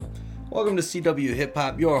Welcome to CW Hip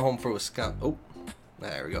Hop, your home for Wisconsin. Oh,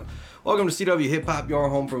 there we go. Welcome to CW Hip Hop, your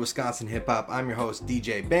home for Wisconsin hip hop. I'm your host,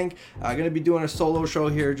 DJ Bank. I'm going to be doing a solo show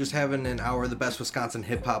here, just having an hour of the best Wisconsin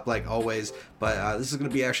hip hop like always. But this is going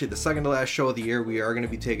to be actually the second to last show of the year. We are going to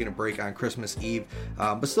be taking a break on Christmas Eve,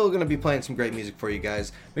 but still going to be playing some great music for you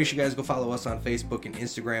guys. Make sure you guys go follow us on Facebook and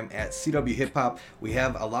Instagram at CW Hip Hop. We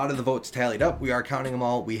have a lot of the votes tallied up. We are counting them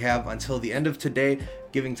all. We have until the end of today,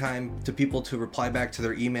 giving time to people to reply back to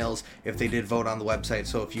their emails if they did vote on the website.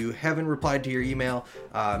 So if you haven't replied to your email,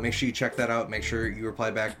 make sure you check that out. Make sure you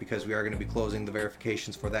reply back because we are going to be closing the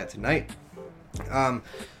verifications for that tonight.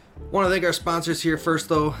 Want to thank our sponsors here first,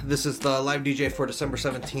 though. This is the live DJ for December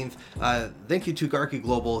 17th. Thank you to Garky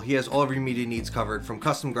Global. He has all of your media needs covered, from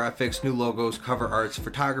custom graphics, new logos, cover arts,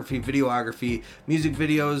 photography, videography, music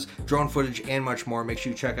videos, drone footage, and much more. Make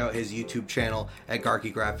sure you check out his YouTube channel at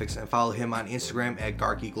Garky Graphics and follow him on Instagram at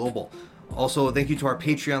Garky Global. Also, thank you to our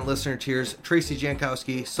Patreon listener tiers, Tracy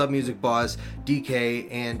Jankowski, Sub Music Boss, DK,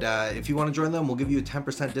 and if you want to join them, we'll give you a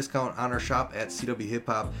 10% discount on our shop at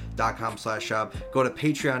CWHipHop.com/shop. Go to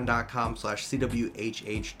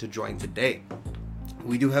patreon.com/CWHH to join today.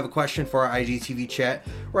 We do have a question for our IGTV chat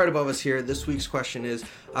right above us here. This week's question is,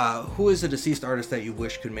 who is a deceased artist that you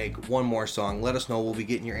wish could make one more song? Let us know. We'll be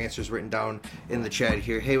getting your answers written down in the chat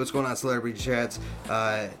here. Hey, what's going on, Celebrity Chats?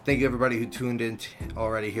 Thank you, everybody who tuned in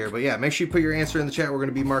already here. But yeah, make sure you put your answer in the chat. We're going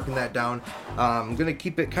to be marking that down. I'm going to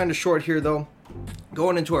keep it kind of short here, though.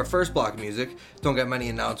 Going into our first block of music, don't get many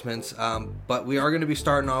announcements, but we are going to be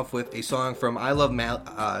starting off with a song from I Love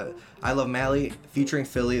Mally featuring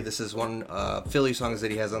Philly. This is one Philly songs that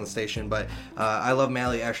he has on the station, but I Love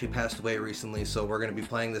Mally actually passed away recently, so we're going to be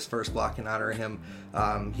playing this first block in honor of him.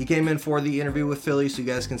 He came in for the interview with Philly, so you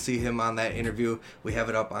guys can see him on that interview. We have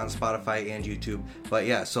it up on Spotify and YouTube. But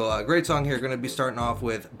yeah, so a great song here. Going to be starting off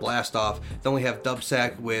with Blast Off. Then we have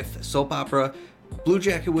Dubsack with Soap Opera, Blue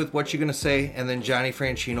Jacket with What You Gonna Say, and then Johnny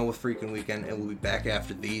Franchino with Freakin' Weekend, and we'll be back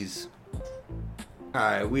after these.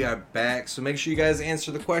 Alright, we are back, so make sure you guys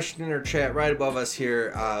answer the question in our chat right above us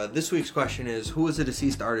here. This week's question is, who is a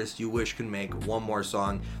deceased artist you wish could make one more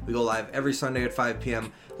song? We go live every Sunday at 5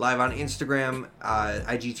 p.m. live on Instagram,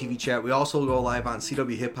 IGTV chat. We also go live on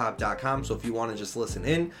CWHipHop.com, so if you want to just listen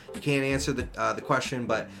in, you can't answer the question,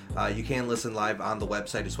 but you can listen live on the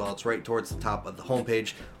website as well. It's right towards the top of the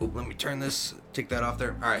homepage. Oop, let me turn this, take that off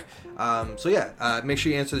there. Alright, so yeah, make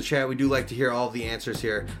sure you answer the chat. We do like to hear all of the answers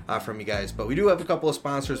here from you guys, but we do have a couple of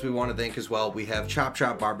sponsors we want to thank as well. We have Chop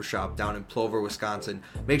Shop Barbershop down in Plover, Wisconsin.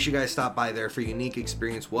 Make sure you guys stop by there for a unique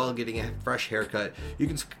experience while getting a fresh haircut. You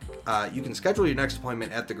can schedule your next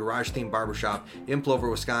appointment at the Garage Theme Barbershop in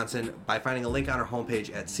Plover, Wisconsin by finding a link on our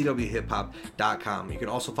homepage at CWHipHop.com. You can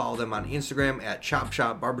also follow them on Instagram at Chop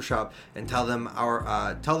Shop Barbershop and tell them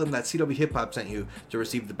that CW Hip Hop sent you to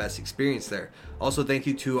receive the best experience there. Also, thank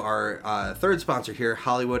you to our third sponsor here,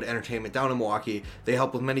 Hollywood Entertainment down in Milwaukee. They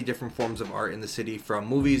help with many different forms of art in the city, from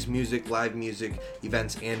movies, music, live music,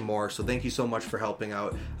 events, and more. So thank you so much for helping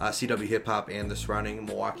out CW Hip Hop and the surrounding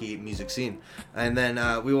Milwaukee music scene. And then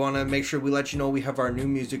we want to make sure we let you know we have our new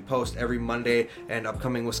music post every Monday and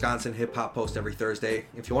upcoming Wisconsin hip hop post every Thursday.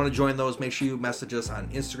 If you want to join those, make sure you message us on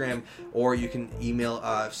Instagram, or you can email,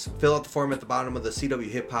 fill out the form at the bottom of the CW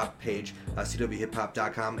Hip Hop page,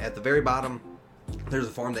 CWHipHop.com. At the very bottom, there's a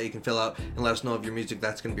form that you can fill out and let us know of your music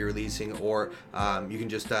that's going to be releasing, or you can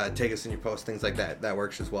just take us in your post, things like that. That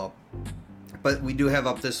works as well. But we do have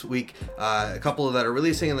up this week a couple that are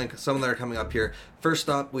releasing, and then some that are coming up here. First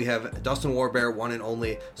up, we have Dustin Warbear, One and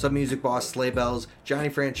Only, Sub Music Boss, Sleigh Bells, Johnny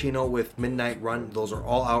Franchino with Midnight Run. Those are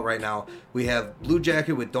all out right now. We have Blue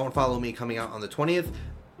Jacket with Don't Follow Me coming out on the 20th.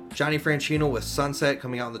 Johnny Franchino with Sunset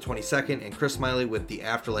coming out on the 22nd, and Chris Smiley with The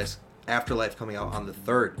Afterlife coming out on the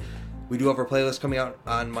 3rd. We do have our playlist coming out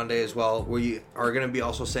on Monday as well. We are going to be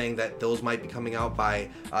also saying that those might be coming out by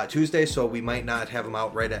Tuesday, so we might not have them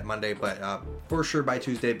out right at Monday, but for sure by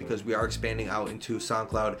Tuesday, because we are expanding out into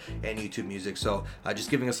SoundCloud and YouTube Music. So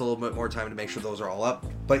just giving us a little bit more time to make sure those are all up.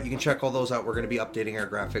 But you can check all those out. We're going to be updating our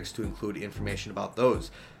graphics to include information about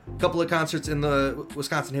those. A couple of concerts in the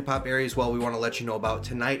Wisconsin hip hop area as well we want to let you know about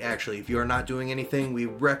tonight. Actually, if you are not doing anything, we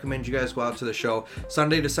recommend you guys go out to the show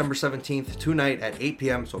Sunday, December 17th, tonight at 8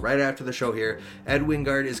 p.m. So right after the show here, Ed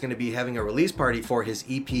Wingard is going to be having a release party for his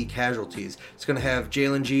EP Casualties. It's going to have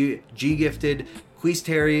Jalen G Gifted, Queese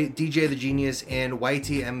Terry, DJ The Genius, and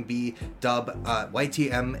YTMG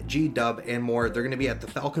Dub, and more. They're going to be at the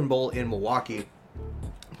Falcon Bowl in Milwaukee.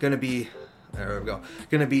 Going to be There we go.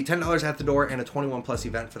 Going to be $10 at the door and a 21 plus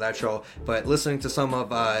event for that show. But listening to some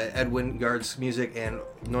of Ed Wingard's music and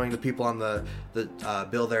knowing the people on the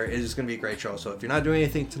bill there, it is going to be a great show. So if you're not doing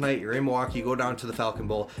anything tonight, you're in Milwaukee, go down to the Falcon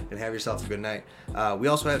Bowl and have yourself a good night. We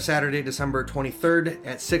also have Saturday, December 23rd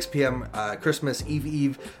at 6 p.m. Christmas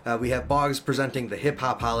Eve. We have Boggs presenting the Hip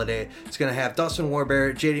Hop Holiday. It's going to have Dustin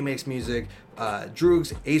Warbear, JD Makes Music,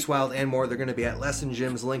 Droogs, Ace Wild, and more. They're going to be at Lesson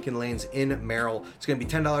Gyms, Lincoln Lanes in Merrill. It's going to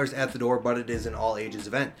be $10 at the door, but it is an all ages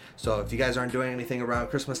event. So if you guys aren't doing anything around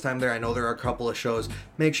Christmas time there, I know there are a couple of shows.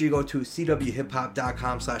 Make sure you go to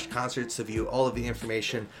CWHipHop.com/concerts to view all of the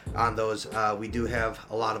information on those. We do have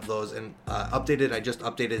a lot of those and updated. I just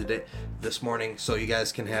updated it this morning, so you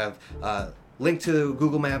guys can have link to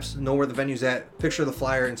Google Maps, know where the venue's at, picture of the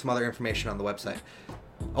flyer, and some other information on the website.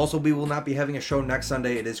 Also, we will not be having a show next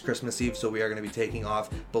Sunday. It is Christmas Eve, so we are going to be taking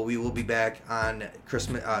off, but we will be back on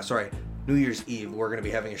New Year's Eve. We're going to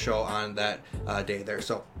be having a show on that day there.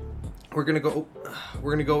 So we're going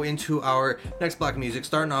to go into our next block of music,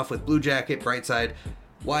 starting off with Blue Jacket, Brightside,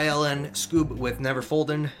 YLN Scoob with Never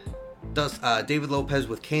Foldin', David Lopez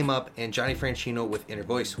with Came Up, and Johnny Franchino with Inner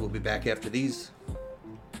Voice. We'll be back after these.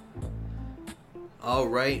 All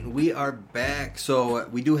right, we are back. So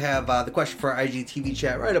we do have the question for our IGTV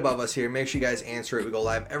chat right above us here. Make sure you guys answer it. We go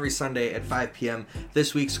live every Sunday at 5 p.m.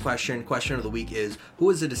 This week's question of the week is,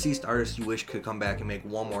 who is a deceased artist you wish could come back and make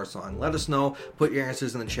one more song? Let us know. Put your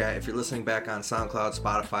answers in the chat. If you're listening back on SoundCloud,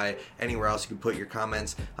 Spotify, anywhere else, you can put your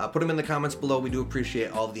comments. Put them in the comments below. We do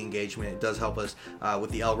appreciate all of the engagement. It does help us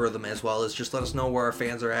with the algorithm, as well as just let us know where our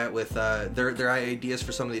fans are at with their ideas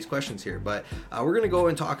for some of these questions here. But we're going to go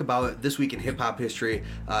and talk about this week in hip-hop history.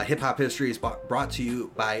 Hip-hop history is brought to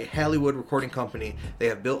you by Hollywood Recording Company. They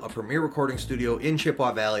have built a premier recording studio in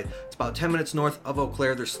Chippewa Valley. It's about 10 minutes north of Eau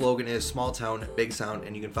Claire. Their slogan is Small Town, Big Sound,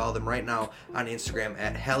 and you can follow them right now on Instagram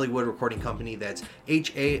at Hollywood Recording Company. That's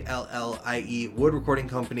HALLIE Wood Recording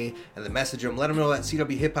Company, and then message them. Let them know that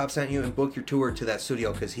CW Hip Hop sent you and book your tour to that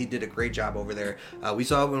studio, because he did a great job over there. We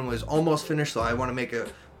saw it when it was almost finished, so I want to make a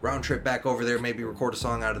round trip back over there, maybe record a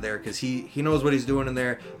song out of there, because he knows what he's doing in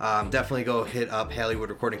there. Definitely go hit up Hollywood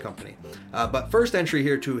Recording Company. But first entry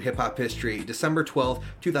here to hip hop history, December 12th,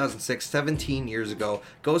 2006, 17 years ago,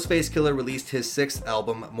 Ghostface Killah released his 6th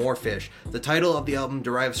album, More Fish. The title of the album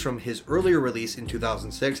derives from his earlier release in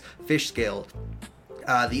 2006, Fish Scale.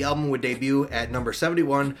 The album would debut at number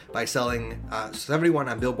 71 by selling 71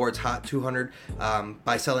 on Billboard's Hot 200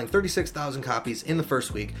 by selling 36,000 copies in the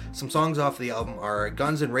first week. Some songs off the album are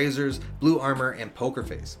Guns N' Razors, Blue Armor, and Poker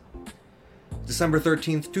Face. December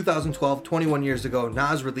 13th, 2012, 21 years ago,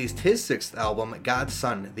 Nas released his 6th album, God's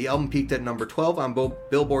Son. The album peaked at number 12 on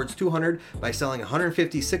Billboard's 200 by selling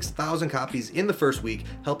 156,000 copies in the first week,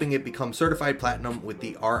 helping it become certified platinum with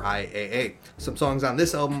the RIAA. Some songs on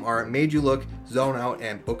this album are Made You Look, Zone Out,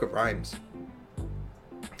 and Book of Rhymes.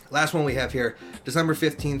 Last one we have here, December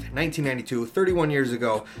 15th, 1992, 31 years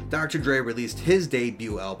ago, Dr. Dre released his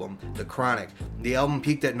debut album, The Chronic. The album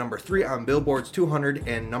peaked at number 3 on Billboard's 200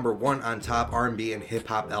 and number 1 on top R&B and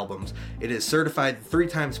hip-hop albums. It is certified 3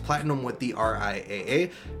 times platinum with the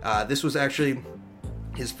RIAA. This was actually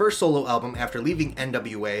his first solo album after leaving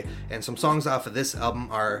NWA, and some songs off of this album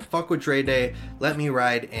are Fuck With Dre Day, Let Me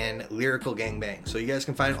Ride, and Lyrical Gangbang. So you guys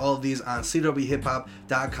can find all of these on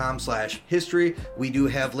CWHipHop.com/history. We do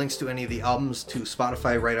have links to any of the albums to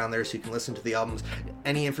Spotify right on there, so you can listen to the albums.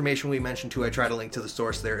 Any information we mentioned too, I try to link to the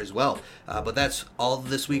source there as well. But that's all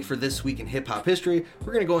this week for This Week in Hip Hop History.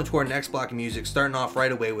 We're going to go into our next block of music, starting off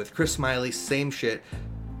right away with Chris Smiley, Same Shit,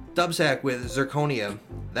 Dubsack with Zirconia,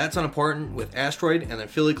 That's Unimportant with Asteroid, and then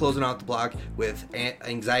Philly closing out the block with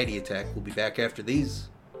Anxiety Attack. We'll be back after these.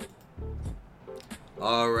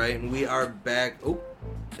 Alright, and we are back. Oh,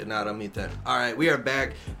 did not unmute that. Alright, we are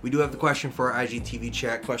back. We do have the question for our IGTV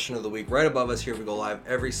chat, question of the week, right above us here. We go live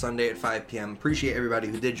every Sunday at 5 p.m. Appreciate everybody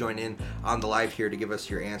who did join in on the live here to give us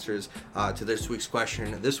your answers to this week's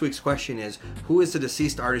question. This week's question is, who is the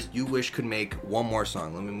deceased artist you wish could make one more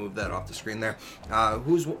song? Let me move that off the screen there.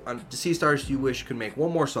 Who's a deceased artist you wish could make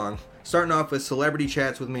one more song? Starting off with Celebrity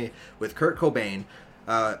Chats with me with Kurt Cobain.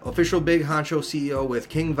 Official Big Honcho CEO with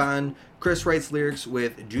King Von. Chris writes lyrics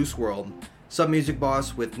with Juice WRLD. Sub Music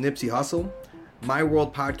Boss with Nipsey Hussle. My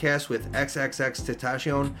World Podcast with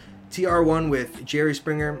XXXTentacion. TR1 with Jerry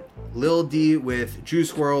Springer. Lil D with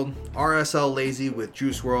Juice WRLD. RSL Lazy with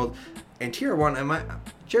Juice WRLD. And TR1,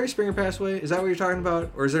 Jerry Springer passed away? Is that what you're talking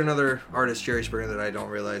about? Or is there another artist, Jerry Springer, that I don't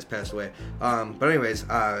realize passed away? But anyways,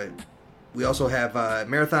 we also have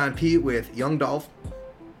Marathon P with Young Dolph.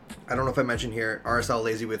 I don't know if I mentioned here, RSL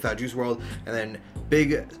Lazy with Juice WRLD, and then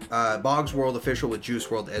Big Boggs World Official with Juice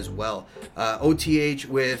WRLD as well. OTH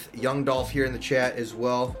with Young Dolph here in the chat as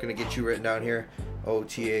well. Gonna get you written down here.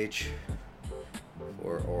 OTH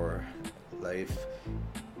or Life.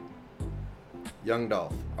 Young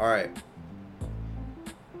Dolph. All right.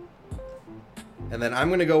 And then I'm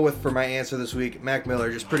going to go with, for my answer this week, Mac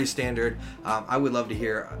Miller, just pretty standard. I would love to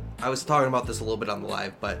hear, I was talking about this a little bit on the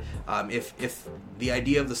live, but if the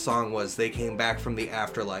idea of the song was they came back from the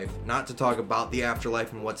afterlife, not to talk about the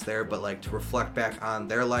afterlife and what's there, but like to reflect back on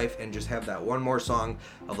their life and just have that one more song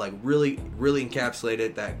of like really, really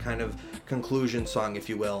encapsulated, that kind of conclusion song, if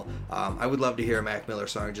you will. I would love to hear a Mac Miller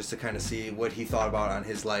song just to kind of see what he thought about on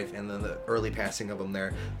his life and then the early passing of him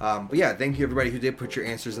there. But yeah, thank you everybody who did put your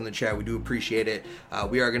answers in the chat. We do appreciate it.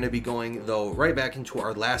 We are going to be going, though, right back into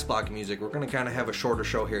our last block of music. We're going to kind of have a shorter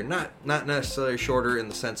show here. Not necessarily shorter in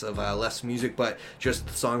the sense of less music, but just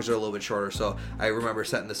the songs are a little bit shorter. So I remember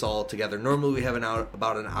setting this all together. Normally we have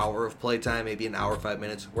about an hour of playtime, maybe an hour, 5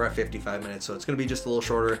 minutes. We're at 55 minutes, so it's going to be just a little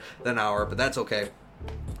shorter than an hour, but that's okay.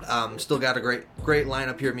 Still got a great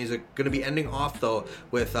lineup here of music. Going to be ending off though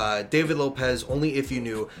with David Lopez, Only If You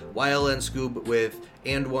Knew, YLN Scoob with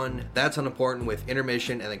And One, That's Unimportant with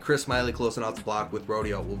Intermission, and then Chris Smiley closing out the block with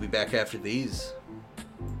Rodeo. We'll be back after these.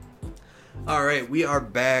 All right, we are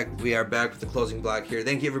back. We are back with the closing block here.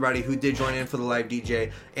 Thank you, everybody who did join in for the live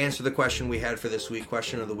DJ. Answer the question we had for this week,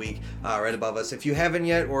 question of the week, right above us. If you haven't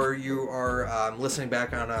yet, or you are listening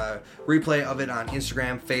back on a replay of it on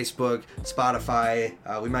Instagram, Facebook, Spotify,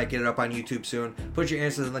 we might get it up on YouTube soon. Put your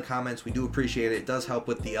answers in the comments. We do appreciate it. It does help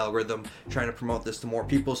with the algorithm, trying to promote this to more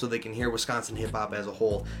people so they can hear Wisconsin hip-hop as a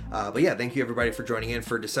whole. But yeah, thank you, everybody, for joining in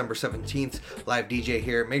for December 17th live DJ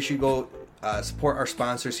here. Make sure you go support our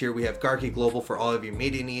sponsors here. We have Garkey Global for all of your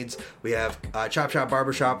media needs. We have Chop Shop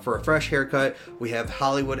Barbershop for a fresh haircut. We have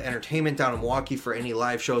Hollywood Entertainment down in Milwaukee for any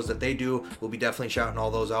live shows that they do. We'll be definitely shouting all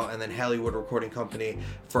those out. And then Hollywood Recording Company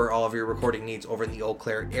for all of your recording needs over in the Eau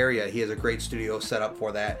Claire area. He has a great studio set up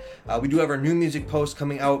for that. We do have our new music post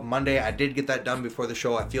coming out Monday. I did get that done before the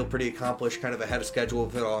show. I feel pretty accomplished, kind of ahead of schedule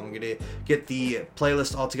with it all. I'm going to get the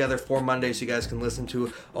playlist all together for Monday so you guys can listen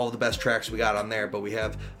to all the best tracks we got on there. But we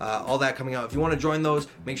have all that coming out. If you want to join those,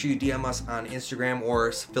 make sure you DM us on Instagram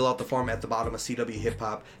or fill out the form at the bottom of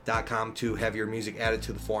CWHipHop.com to have your music added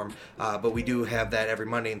to the form. But we do have that every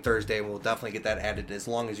Monday and Thursday, and we'll definitely get that added as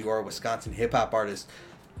long as you are a Wisconsin hip-hop artist.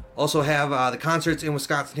 Also have the concerts in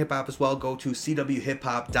Wisconsin hip-hop as well. Go to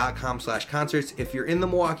CWHipHop.com/concerts. If you're in the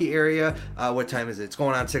Milwaukee area, what time is it? It's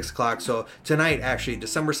going on 6 o'clock. So tonight, actually,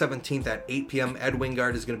 December 17th at 8 p.m., Ed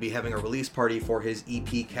Wingard is going to be having a release party for his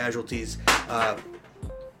EP Casualties.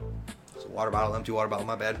 Water bottle, empty water bottle,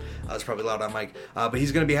 my bad. It's probably loud on mic. But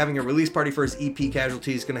he's going to be having a release party for his EP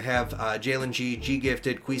Casualty. He's going to have Jalen G, G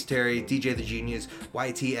Gifted, Queez Terry, DJ The Genius,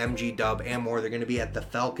 YT, MG Dub, and more. They're going to be at the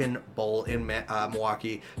Falcon Bowl in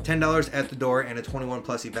Milwaukee. $10 at the door and a 21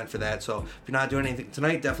 plus event for that. So if you're not doing anything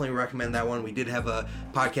tonight, definitely recommend that one. We did have a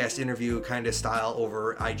podcast interview kind of style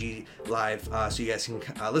over IG Live, so you guys can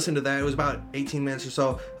listen to that. It was about 18 minutes or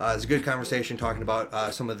so. It was a good conversation talking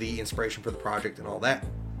about some of the inspiration for the project and all that.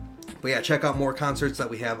 But yeah, check out more concerts that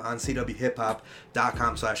we have on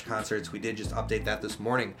CWHipHop.com/concerts. We did just update that this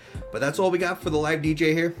morning. But that's all we got for the live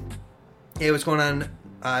DJ here. Hey, what's going on,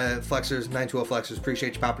 Flexers, 920 Flexers?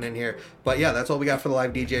 Appreciate you popping in here. But yeah, that's all we got for the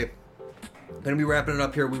live DJ. Gonna be wrapping it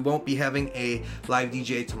up here. We won't be having a live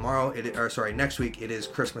DJ tomorrow. Next week. It is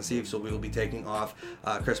Christmas Eve, so we will be taking off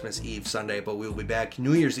Christmas Eve Sunday, but we will be back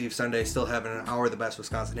New Year's Eve Sunday, still having an hour of the best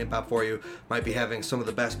Wisconsin hip hop for you. Might be having some of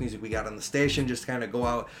the best music we got on the station, just to kind of go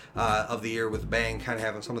out of the year with a bang, kind of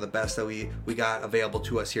having some of the best that we got available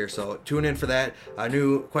to us here. So tune in for that.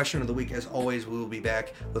 New question of the week, as always. We will be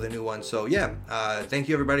back with a new one. So yeah, thank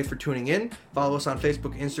you everybody for tuning in. Follow us on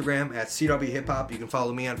Facebook, Instagram at CWHipHop. You can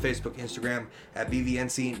follow me on Facebook, Instagram at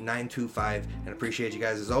BVNC925, and appreciate you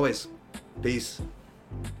guys as always. Peace.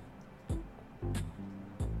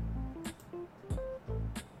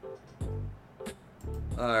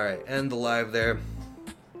 Alright, end the live there.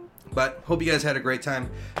 But hope you guys had a great time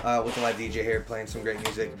with the live DJ here, playing some great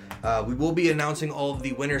music. We will be announcing all of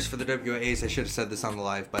the winners for the WIAs. I should have said this on the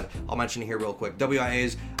live, but I'll mention it here real quick.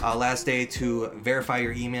 WIAs, last day to verify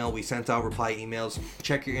your email. We sent out reply emails.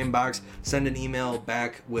 Check your inbox. Send an email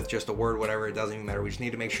back with just a word, whatever. It doesn't even matter. We just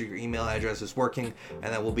need to make sure your email address is working,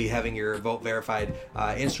 and then we'll be having your vote verified.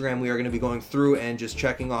 Instagram, we are going to be going through and just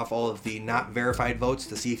checking off all of the not verified votes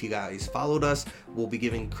to see if you guys followed us. We'll be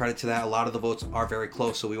giving credit to that. A lot of the votes are very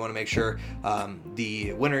close, so we want to make sure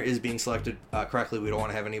the winner is being selected correctly. We don't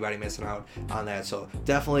want to have anybody missing out on that. So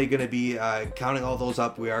definitely going to be counting all those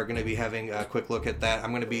up. We are going to be having a quick look at that. I'm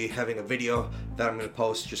going to be having a video that I'm going to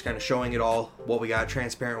post, just kind of showing it all, what we got,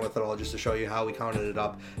 transparent with it all, just to show you how we counted it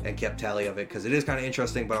up and kept tally of it, because it is kind of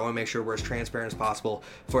interesting, but I want to make sure we're as transparent as possible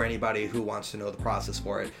for anybody who wants to know the process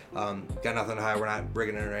for it. Got nothing to hide, we're not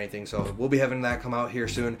rigging it or anything, so we'll be having that come out here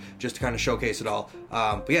soon, just to kind of showcase it all.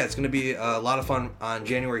 But yeah, it's going to be a lot of fun on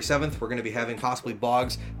January 7th. We're going to be having possibly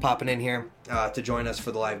Boggs popping in here to join us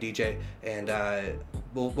for the live DJ, and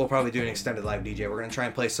we'll probably do an extended live DJ. We're going to try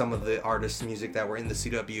and play some of the artists' music that were in the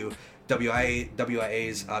CWHIA's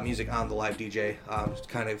music on the live DJ, to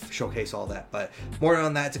kind of showcase all that. But more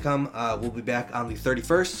on that to come. We'll be back on the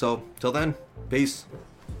 31st, so till then, peace.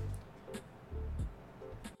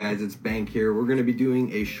 Guys, it's Bank here. We're going to be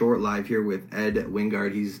doing a short live here with Ed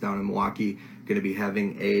Wingard. He's down in Milwaukee, going to be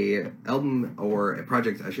having a album, or a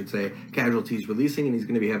project I should say, Casualties, releasing, and he's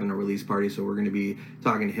going to be having a release party, so we're going to be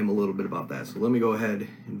talking to him a little bit about that. So let me go ahead and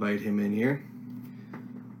invite him in here.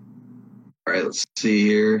 All right, let's see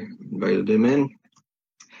here. Invited him in.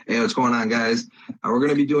 Hey, what's going on, guys? We're going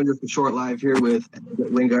to be doing just a short live here with Ed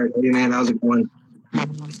Wingard. Hey, man, how's it going?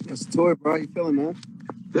 That's the toy, bro. How you feeling, man?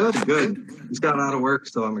 Good. Just got out of work,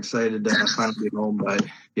 so I'm excited to finally get home. But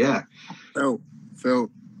yeah. Phil.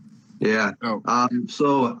 Yeah.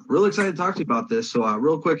 So really excited to talk to you about this. So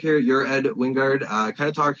real quick here, you're Ed Wingard. Kind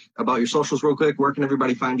of talk about your socials real quick. Where can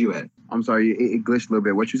everybody find you at? I'm sorry, it glitched a little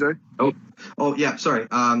bit. What you say? Oh yeah, sorry.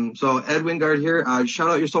 So Ed Wingard here. Shout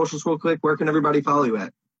out your socials real quick. Where can everybody follow you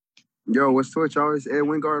at? Yo, what's Twitch, y'all? It's Ed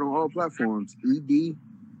Wingard on all platforms.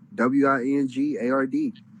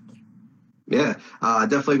 EDWINGARD. Yeah,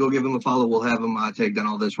 definitely go give him a follow. We'll have him take down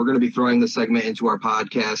all this. We're going to be throwing this segment into our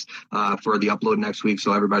podcast for the upload next week,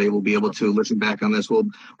 so everybody will be able to listen back on this. We'll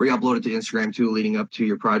re-upload it to Instagram, too, leading up to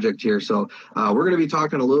your project here. So we're going to be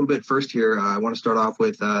talking a little bit first here. I want to start off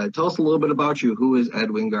with, tell us a little bit about you. Who is Ed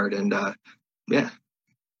Wingard? And, yeah.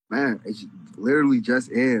 Man, it's literally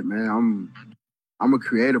just Ed, man. I'm a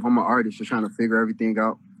creative. I'm an artist, just trying to figure everything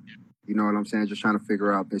out. You know what I'm saying? Just trying to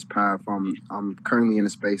figure out this path. I'm currently in the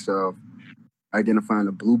space of identifying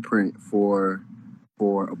a blueprint for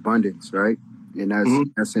abundance, right? And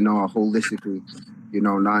that's in all holistically,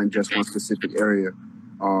 not in just one specific area.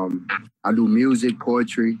 I do music,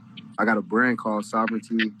 poetry. I got a brand called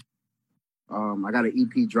Sovereignty. I got an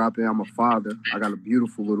EP dropping. I'm a father. I got a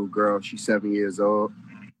beautiful little girl. She's 7 years old.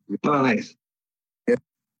 Oh, nice. Yeah.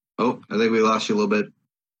 Oh, I think we lost you a little bit.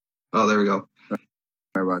 Oh, there we go.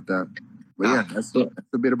 Sorry about that. But yeah, that's a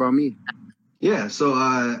bit about me. Yeah, so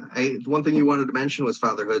one thing you wanted to mention was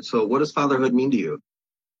fatherhood. So what does fatherhood mean to you?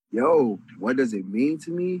 Yo, what does it mean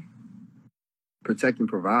to me? Protect and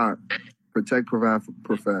provide. Protect, provide,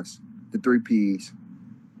 profess. The 3 Ps.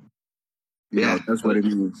 That's what it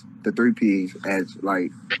means. The 3 Ps. As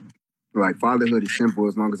like fatherhood is simple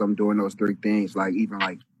as long as I'm doing those 3 things. Like even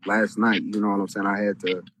like last night, you know what I'm saying? I had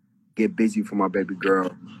to get busy for my baby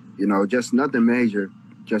girl. Just nothing major,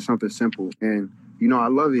 just something simple. And I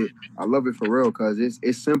love it. I love it for real because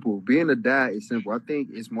it's simple. Being a dad is simple. I think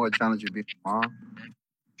it's more challenging being a mom.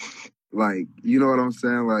 Like, you know what I'm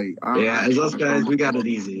saying? Like, as us guys, we got it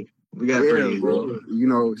easy. We got it pretty easy. Bro.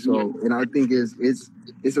 So, and I think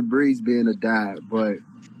it's a breeze being a dad, but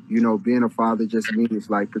being a father just means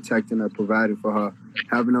like protecting her, providing for her,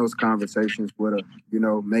 having those conversations with her.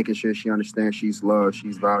 Making sure she understands she's loved,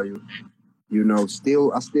 she's valued. I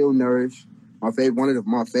still nourish. One of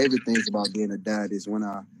my favorite things about being a dad is when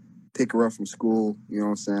I pick her up from school, you know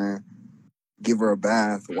what I'm saying? Give her a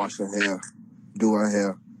bath, wash her hair, do her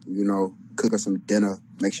hair, cook her some dinner,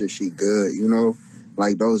 make sure she good,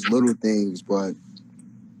 like those little things. But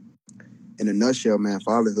in a nutshell, man,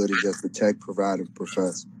 fatherhood is just protect, provide, and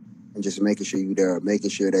profess. And just making sure you're there,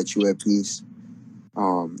 making sure that you're at peace.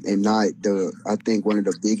 And I think one of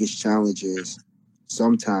the biggest challenges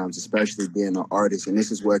sometimes, especially being an artist, and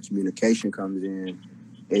this is where communication comes in,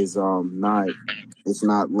 is not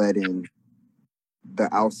letting the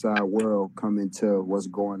outside world come into what's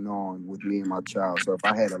going on with me and my child. So if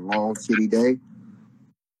I had a long, shitty day,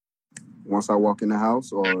 once I walk in the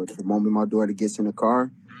house or the moment my daughter gets in the car,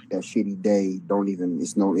 that shitty day it don't even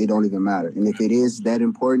matter. And if it is that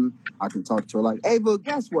important, I can talk to her like, hey, but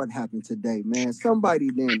guess what happened today, man?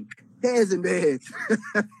 Somebody then heads in beds.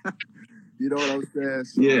 You know what I'm saying?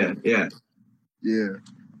 So, Yeah.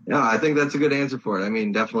 Yeah, I think that's a good answer for it. I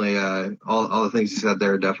mean, definitely all the things you said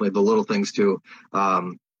there, definitely the little things too.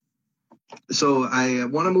 So I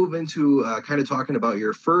want to move into kind of talking about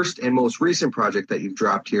your first and most recent project that you've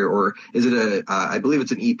dropped here, or is it I believe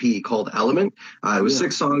it's an EP called Element. It was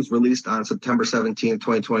 6 songs released on September 17th,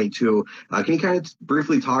 2022. Can you kind of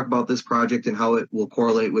briefly talk about this project and how it will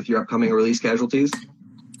correlate with your upcoming release, Casualties?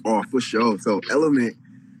 Oh, for sure. So Element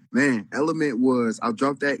Man, Element was, I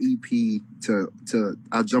dropped that EP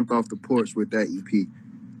I jumped off the porch with that EP.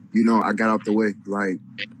 You know, I got out the way. Like,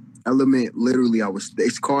 Element, literally,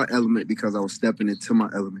 it's called Element because I was stepping into my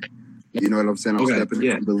element. You know what I'm saying? I'm stepping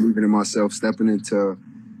into believing in myself, stepping into,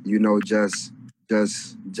 you know, just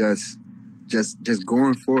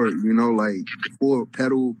going for it, you know, like full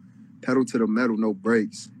pedal to the metal, no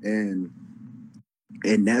brakes. And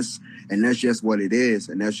that's just what it is.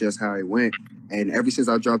 And that's just how it went. And ever since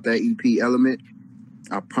I dropped that EP Element,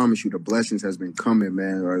 I promise you the blessings has been coming,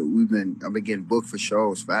 man. Like I've been getting booked for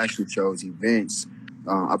shows, fashion shows, events.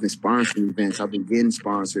 I've been sponsoring events. I've been getting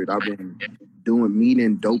sponsored. I've been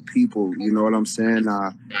meeting dope people. You know what I'm saying?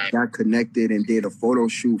 I got connected and did a photo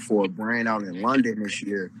shoot for a brand out in London this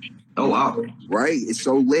year. Oh, wow. Right? It's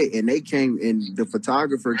so lit. And they came, and the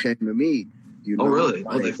photographer came to me. You know? Oh, really?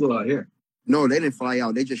 Like, they flew out here? No, they didn't fly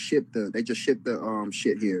out. They just shipped the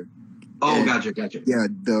shit here. Oh, and, gotcha. Yeah,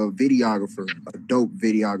 the videographer, a dope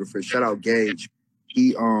videographer. Shout out Gage.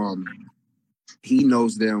 He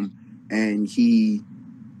knows them, and he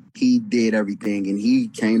did everything, and he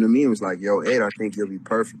came to me and was like, "Yo, Ed, I think you'll be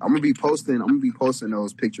perfect." I'm gonna be posting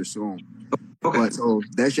those pictures soon. Okay. But so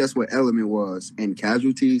that's just what Element was. And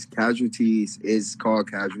Casualties is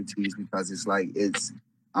called Casualties because it's like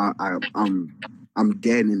I'm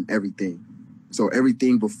dead in everything. So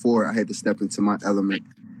everything before I had to step into my element.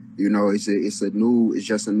 You know, it's just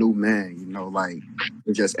a new man, you know, like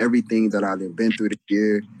it's just everything that I've been through this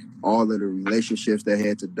year, all of the relationships that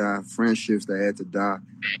had to die, friendships that had to die,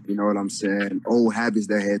 you know what I'm saying? Old habits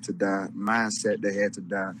that had to die, mindset that had to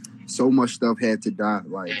die. So much stuff had to die.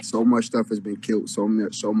 Like so much stuff has been killed. So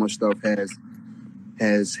much stuff has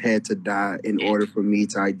had to die in order for me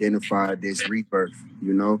to identify this rebirth,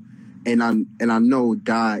 you know? And I know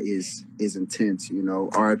die is intense, you know,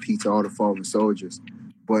 RIP to all the fallen soldiers.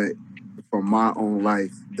 But from my own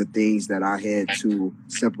life, the things that I had to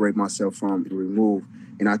separate myself from and remove.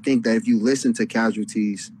 And I think that if you listen to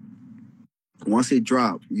Casualties, once it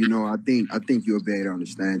dropped, you know, I think you'll be able to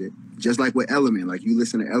understand it. Just like with Element, like you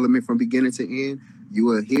listen to Element from beginning to end, you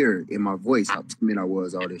will hear in my voice how timid I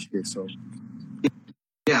was, all this shit. So.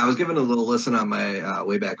 Yeah, I was giving a little listen on my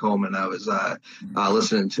way back home, and I was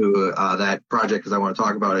listening to that project because I want to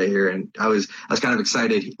talk about it here. And I was kind of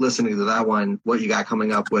excited listening to that one. What you got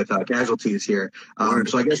coming up with Casualties here?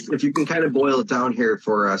 So I guess if you can kind of boil it down here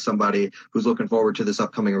for somebody who's looking forward to this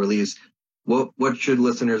upcoming release, what should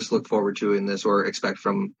listeners look forward to in this or expect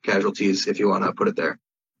from Casualties if you want to put it there?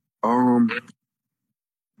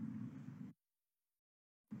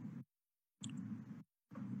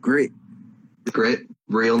 Grit.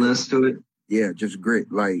 Realness to it. Yeah, just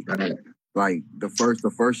grit. Like the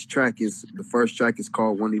first track is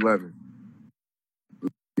called 111.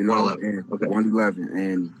 You know, 111. Okay. 111,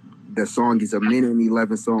 and the song is a minute and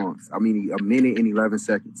 11 seconds.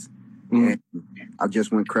 Mm-hmm. And I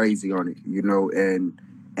just went crazy on it, you know. And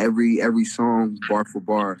every song, bar for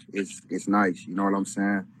bar, is nice. You know what I'm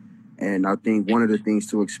saying? And I think one of the things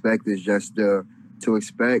to expect is just to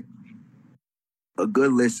expect a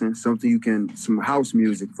good listen, some house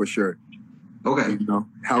music for sure. Okay. You know,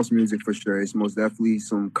 house music for sure. It's most definitely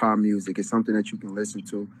some car music. It's something that you can listen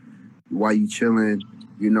to while you chilling.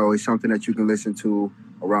 You know, it's something that you can listen to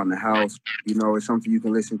around the house. You know, it's something you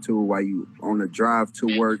can listen to while you on the drive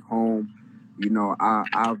to work, home. You know,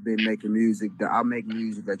 I've been making music I make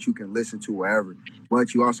music that you can listen to wherever,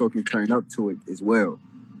 but you also can turn up to it as well.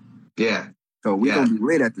 Yeah. So we're gonna be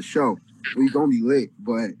lit at the show. We're gonna be lit,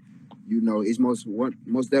 but you know, it's most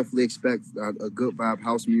definitely expect a good vibe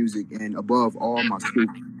house music, and above all, my speakers.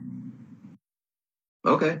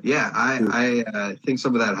 Okay, yeah, I think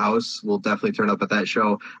some of that house will definitely turn up at that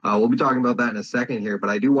show. We'll be talking about that in a second here, but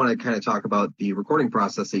I do want to kind of talk about the recording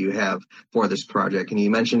process that you have for this project. Can you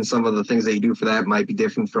mention some of the things that you do for that might be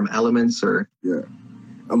different from Elements or? Yeah,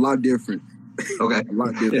 a lot different. Okay. A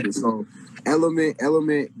lot different. So Element,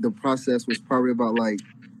 the process was probably about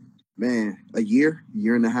a year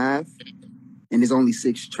and a half, and there's only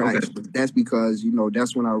 6 tracks. Okay. But that's because, you know,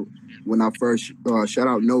 that's when I first shout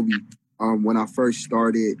out Novi. When I first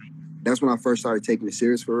started taking it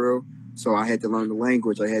serious for real. So I had to learn the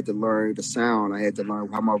language. I had to learn the sound. I had to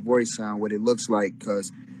learn how my voice sound, what it looks like,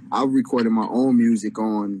 because I recorded my own music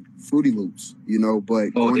on Fruity Loops, you know,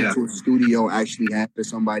 but going into a studio, actually having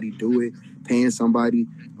somebody do it, paying somebody,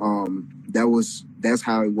 that's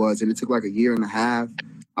how it was. And it took like a year and a half.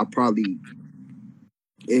 I probably,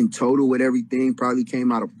 in total with everything, probably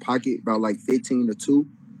came out of pocket about like 15 to 2.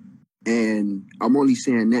 And I'm only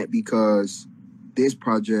saying that because this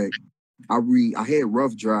project, I had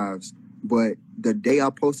rough drafts, but the day I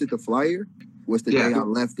posted the flyer was the day I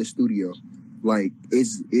left the studio. Like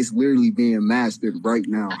it's literally being mastered right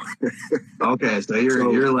now. Okay, so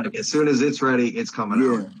you're like, as soon as it's ready, it's coming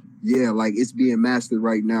out. Yeah, like it's being mastered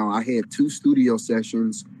right now. I had 2 studio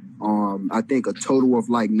sessions. I think a total of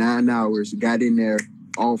like 9 hours. Got in there,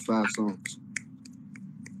 all 5 songs.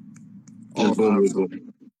 Just boom, boom,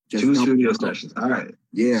 boom. 2 studio sessions. All right.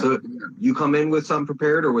 Yeah. So you come in with something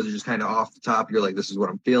prepared, or was it just kind of off the top? You're like, this is what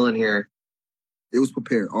I'm feeling here. It was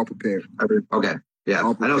prepared, all prepared. Okay.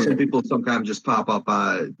 Yeah. I know some people sometimes just pop up,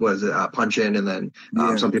 punch in, and then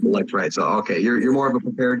some people like to write. So, okay, you're more of a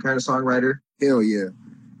prepared kind of songwriter? Hell yeah.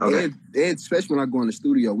 Okay. And especially when I go in the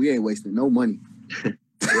studio, we ain't wasting no money.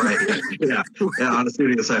 Right. Yeah. On a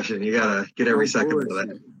studio session, you got to get every second of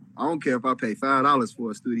that. I don't care if I pay $5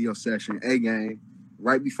 for a studio session, A-game,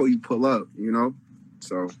 right before you pull up, you know?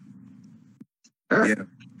 So, all right.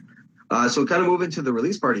 Yeah. So kind of move into the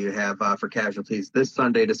release party you have for Casualties this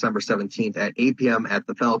Sunday, December 17th at 8 p.m. at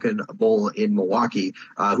the Falcon Bowl in Milwaukee.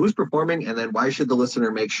 Who's performing, and then why should the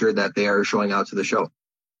listener make sure that they are showing out to the show?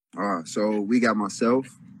 So we got myself.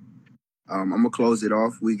 I'm going to close it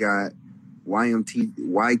off. We got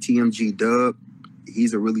YTMG Dub.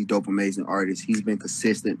 He's a really dope, amazing artist. He's been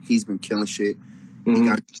consistent. He's been killing shit. He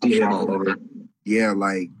got all over. Yeah,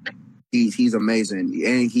 like he's amazing,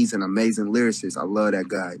 and he's an amazing lyricist. I love that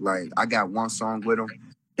guy. Like I got 1 song with him.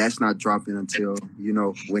 That's not dropping until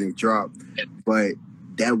when it dropped. But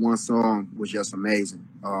that 1 song was just amazing.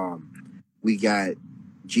 We got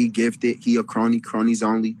G Gifted. He a cronies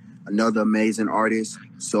only. Another amazing artist,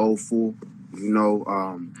 soulful.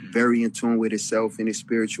 Very in tune with himself and his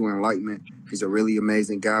spiritual enlightenment. He's a really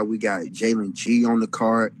amazing guy. We got Jalen G on the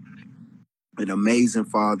card, an amazing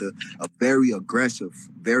father, a very aggressive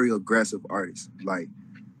artist, like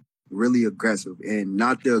really aggressive, and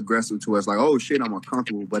not the aggressive to us like, oh shit, I'm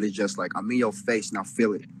uncomfortable, but it's just like, I'm in your face and I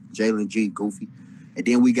feel it. Jalen G, goofy. And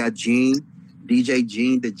then we got Gene, DJ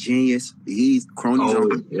Gene, the genius. He's cronies.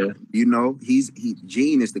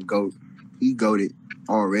 Gene is the GOAT. He goated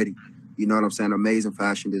already. You know what I'm saying? Amazing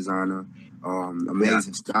fashion designer,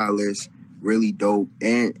 amazing stylist, really dope.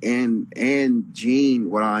 And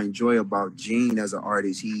Gene, what I enjoy about Gene as an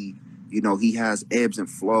artist, he has ebbs and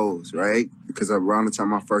flows, right? Because around the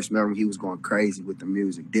time I first met him, he was going crazy with the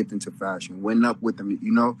music, dipped into fashion, went up with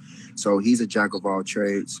the, So he's a jack of all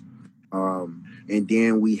trades. And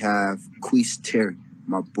then we have Queese Terry,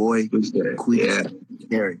 my boy, Queese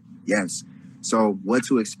Terry. Yes. So what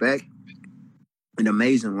to expect? An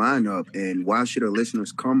amazing lineup. And why should our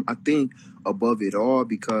listeners come? I think above it all,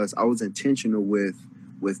 because I was intentional with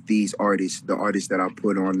these artists, the artists that I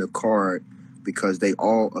put on the card, because they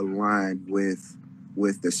all align with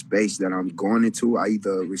the space that I'm going into. I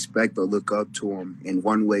either respect or look up to them in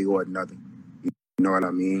one way or another. You know what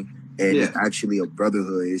I mean? And it's actually a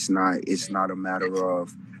brotherhood. It's not a matter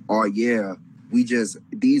of,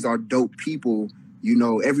 these are dope people.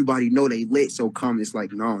 Everybody know they lit, so come. It's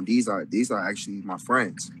like, no, these are actually my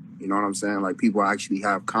friends. You know what I'm saying? Like, people I actually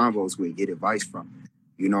have convos with, get advice from.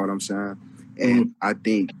 You know what I'm saying? And I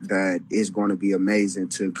think that it's going to be amazing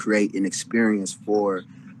to create an experience for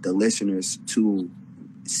the listeners to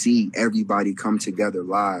see everybody come together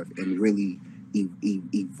live and really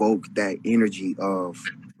evoke that energy of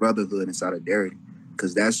brotherhood and solidarity.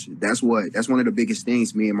 Because that's one of the biggest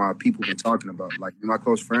things me and my people been talking about. Like, my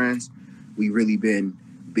close friends, we really been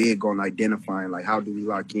big on identifying, like, how do we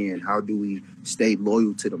lock in? How do we stay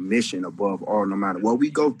loyal to the mission above all, no matter what we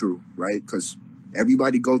go through, right? Because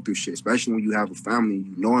everybody go through shit, especially when you have a family,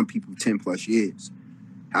 you knowing people 10 plus years.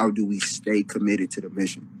 How do we stay committed to the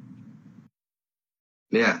mission?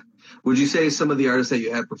 Yeah. Would you say some of the artists that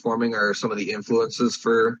you have performing are some of the influences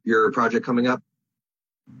for your project coming up?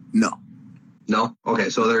 No. No? Okay,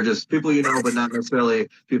 so they're just people but not necessarily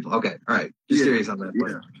people. Okay, all right. Just curious on that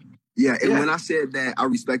point. Yeah, and when I said that I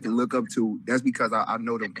respect and look up to, that's because I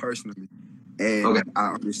know them personally. And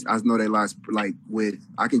I know their lives, like,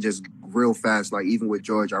 I can just real fast, like, even with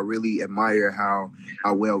George, I really admire how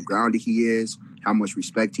well grounded he is, how much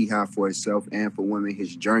respect he has for himself and for women,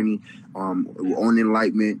 his journey on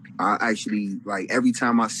enlightenment. I actually, like, every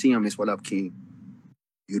time I see him, it's what up, King.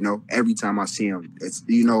 Every time I see him, it's,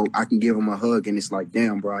 I can give him a hug and it's like,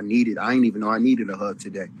 damn, bro, I didn't even know I needed a hug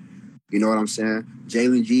today. You know what I'm saying?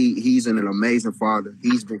 Jalen G, he's an amazing father.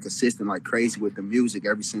 He's been consistent like crazy with the music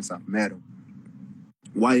ever since I've met him.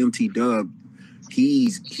 YMT Dub,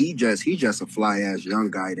 he's just a fly ass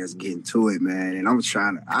young guy that's getting to it, man. And I'm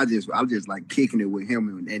just like kicking it with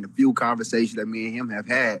him, and the few conversations that me and him have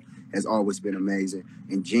had has always been amazing.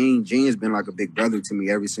 And Gene has been like a big brother to me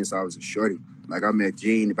ever since I was a shorty. Like, I met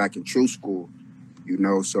Gene back in True School,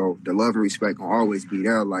 so the love and respect can always be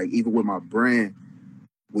there. Like, even with my brand,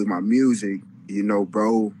 with my music,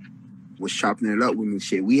 bro was chopping it up with me.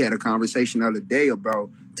 Shit, we had a conversation the other day about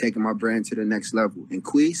taking my brand to the next level. And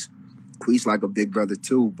Queese like a big brother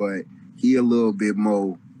too, but he a little bit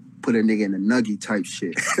more put a nigga in a nuggie type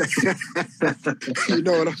shit. You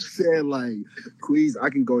know what I'm saying? Like, Queese,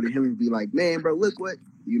 I can go to him and be like, man, bro, look what,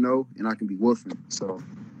 and I can be woofing. So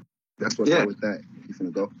that's what's up with that. You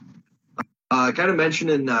finna go? Kind of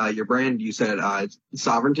mentioning your brand, you said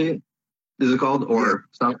Sovereignty, is it called? Or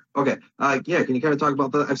okay. Can you kind of talk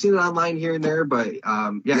about that? I've seen it online here and there, but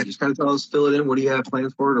just kind of tell us, fill it in. What do you have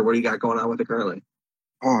plans for it, or what do you got going on with it currently?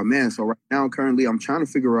 Oh man, so right now currently I'm trying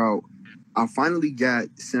to figure out. I finally got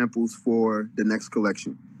samples for the next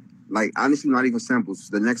collection. Like, honestly, not even samples.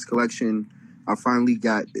 The next collection, I finally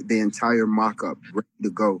got the entire mock-up ready to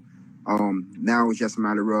go. Now it's just a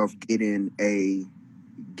matter of getting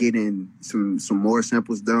some more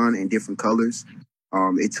samples done in different colors.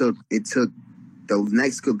 It took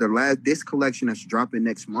this collection that's dropping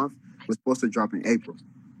next month was supposed to drop in April.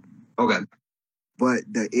 Okay. But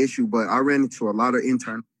I ran into a lot of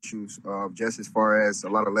internal issues, just as far as a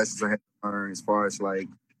lot of lessons I had to learn, as far as like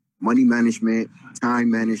money management,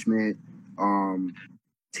 time management,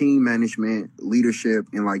 team management, leadership,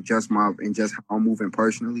 and like just how I'm moving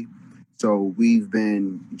personally. So we've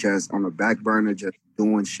been just on the back burner, just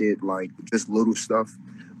doing shit, like just little stuff.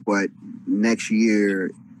 But next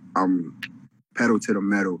year, I'm pedal to the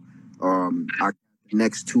metal. I got the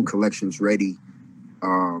next 2 collections ready.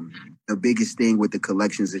 The biggest thing with the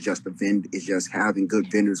collections is just having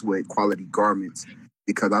good vendors with quality garments,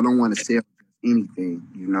 because I don't want to sell anything,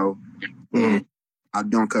 I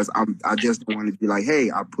don't, because I just don't want to be like,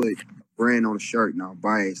 hey, I put brand on a shirt and I'll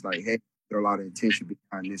buy it. It's like, hey, there's a lot of intention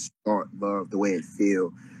behind this thought, love, the way it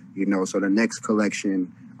feel, So the next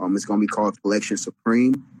collection, it's gonna be called Collection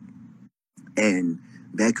Supreme, and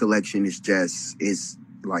that collection is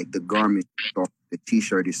like the garment is soft, the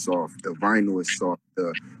t-shirt is soft, the vinyl is soft,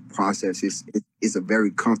 the process is a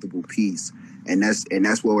very comfortable piece, and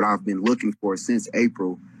that's what I've been looking for since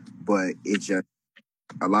April. But it's just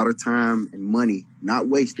a lot of time and money not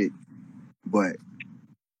wasted, but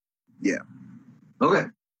yeah. Okay.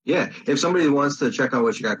 Yeah. If somebody wants to check out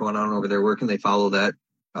what you got going on over there, where can they follow that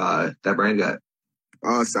brand guy?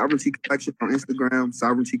 Sovereignty Collection on Instagram,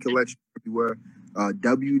 Sovereignty Collection everywhere.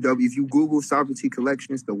 If you Google Sovereignty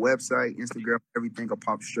Collections, the website, Instagram, everything will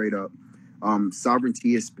pop straight up.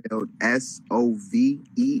 Sovereignty is spelled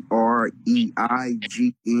SOVEREIGNTY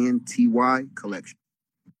Collection.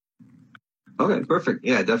 Okay, perfect.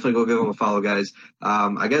 Yeah, definitely go give them a follow, guys.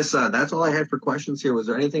 I guess that's all I had for questions here. Was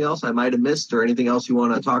there anything else I might have missed, or anything else you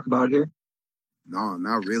want to talk about here? No,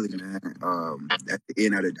 not really, man. At the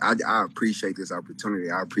end of it, I appreciate this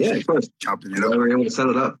opportunity. I appreciate chopping it up. We were able to set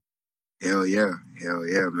it up. Hell yeah,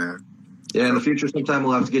 man. Yeah, in the future, sometime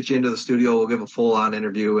we'll have to get you into the studio. We'll give a full-on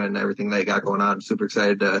interview and everything that you got going on. I'm super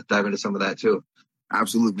excited to dive into some of that, too.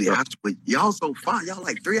 Absolutely. Y'all so far. Y'all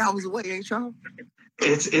like 3 hours away, ain't y'all?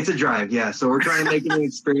 It's a drive, yeah. So we're trying to make it an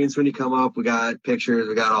experience when you come up. We got pictures,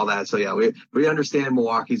 we got all that. So yeah, we understand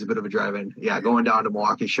Milwaukee's a bit of a drive in. Yeah, going down to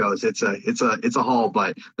Milwaukee shows, it's a haul,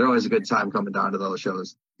 but they're always a good time coming down to those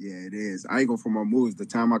shows. Yeah, it is. I ain't going for more moves. The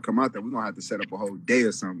time I come out there, we're gonna have to set up a whole day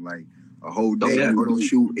or something, like a whole day, photo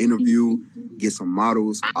shoot, interview, get some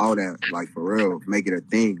models, all that, like for real. Make it a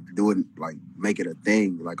thing. Make it a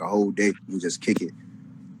thing, like a whole day and just kick it.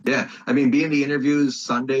 Yeah, I mean, being the interviews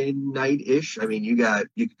Sunday night-ish, I mean, you could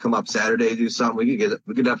come up Saturday, do something. We could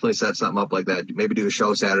definitely set something up like that. Maybe do a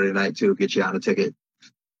show Saturday night, too, get you on a ticket.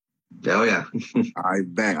 Oh, yeah. All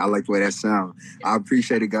right, back. I like the way that sounds. I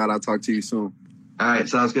appreciate it, God. I'll talk to you soon. All right,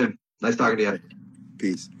 sounds good. Nice talking to you.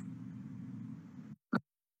 Peace.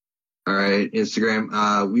 All right,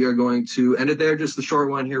 Instagram. We are going to end it there. Just the short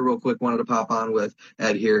one here real quick. Wanted to pop on with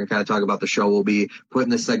Ed here and kind of talk about the show. We'll be putting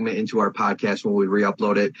this segment into our podcast when we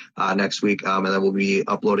re-upload it next week. And then we'll be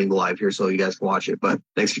uploading the live here so you guys can watch it. But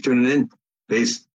thanks for tuning in. Peace.